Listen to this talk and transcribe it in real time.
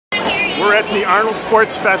We're at the Arnold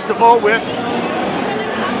Sports Festival with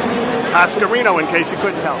Tosca Reno, in case you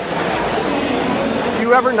couldn't tell. Do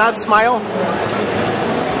you ever not smile?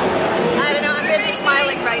 I don't know, I'm busy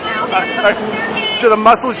smiling right now. Do the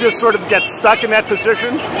muscles just sort of get stuck in that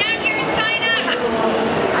position?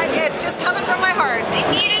 It's just coming from my heart.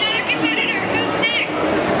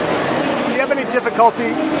 Do you have any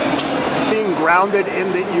difficulty being grounded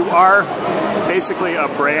in that you are basically a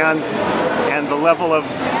brand and the level of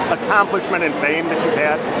accomplishment and fame that you've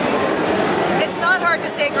had? It's not hard to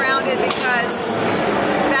stay grounded because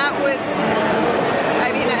that would,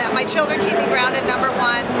 my children keep me grounded, number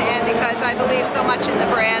one, and because I believe so much in the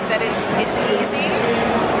brand that it's easy.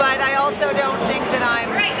 But I also don't think that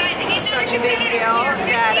I'm such a big deal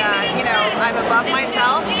that, I'm above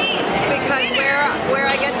myself, because where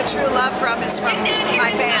I get the true love from is from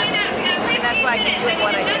my fans, and that's why I keep doing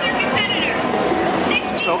what I do.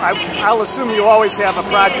 So I'll assume you always have a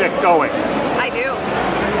project going. I do.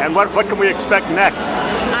 And what can we expect next?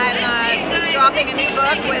 I'm dropping a new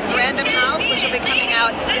book with Random House, which will be coming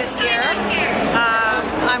out this year.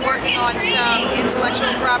 I'm working on some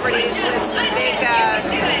intellectual properties with some big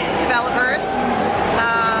developers.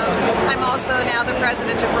 I'm also now the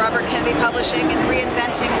president of Robert Kenby Publishing and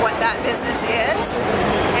reinventing what that business is.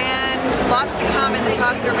 And lots to come in the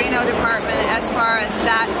Tosca Reno department as far as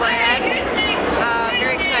that brand.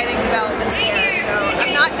 Very exciting developments there, so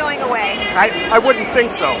I'm not going away. I wouldn't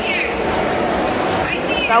think so.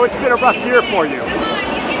 Now it's been a rough year for you.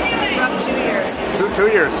 Rough 2 years. Two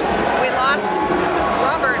years. We lost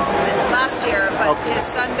Robert last year, but his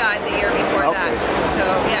son died the year before that. So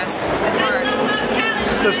yes, it's been hard.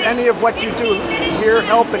 Does any of what you do here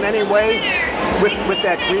help in any way with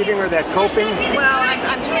that grieving or that coping? Well,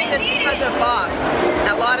 I'm doing this because of Bob.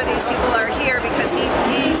 A lot of these people are here because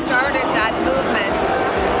he started that movement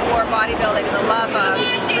for bodybuilding and the love of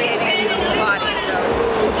creating a beautiful body. So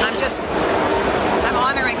I'm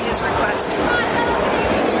honoring his request.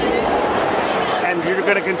 And you're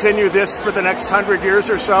going to continue this for the next 100 years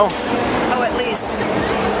or so? Oh, at least.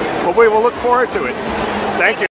 Well, we will look forward to it. Thank you.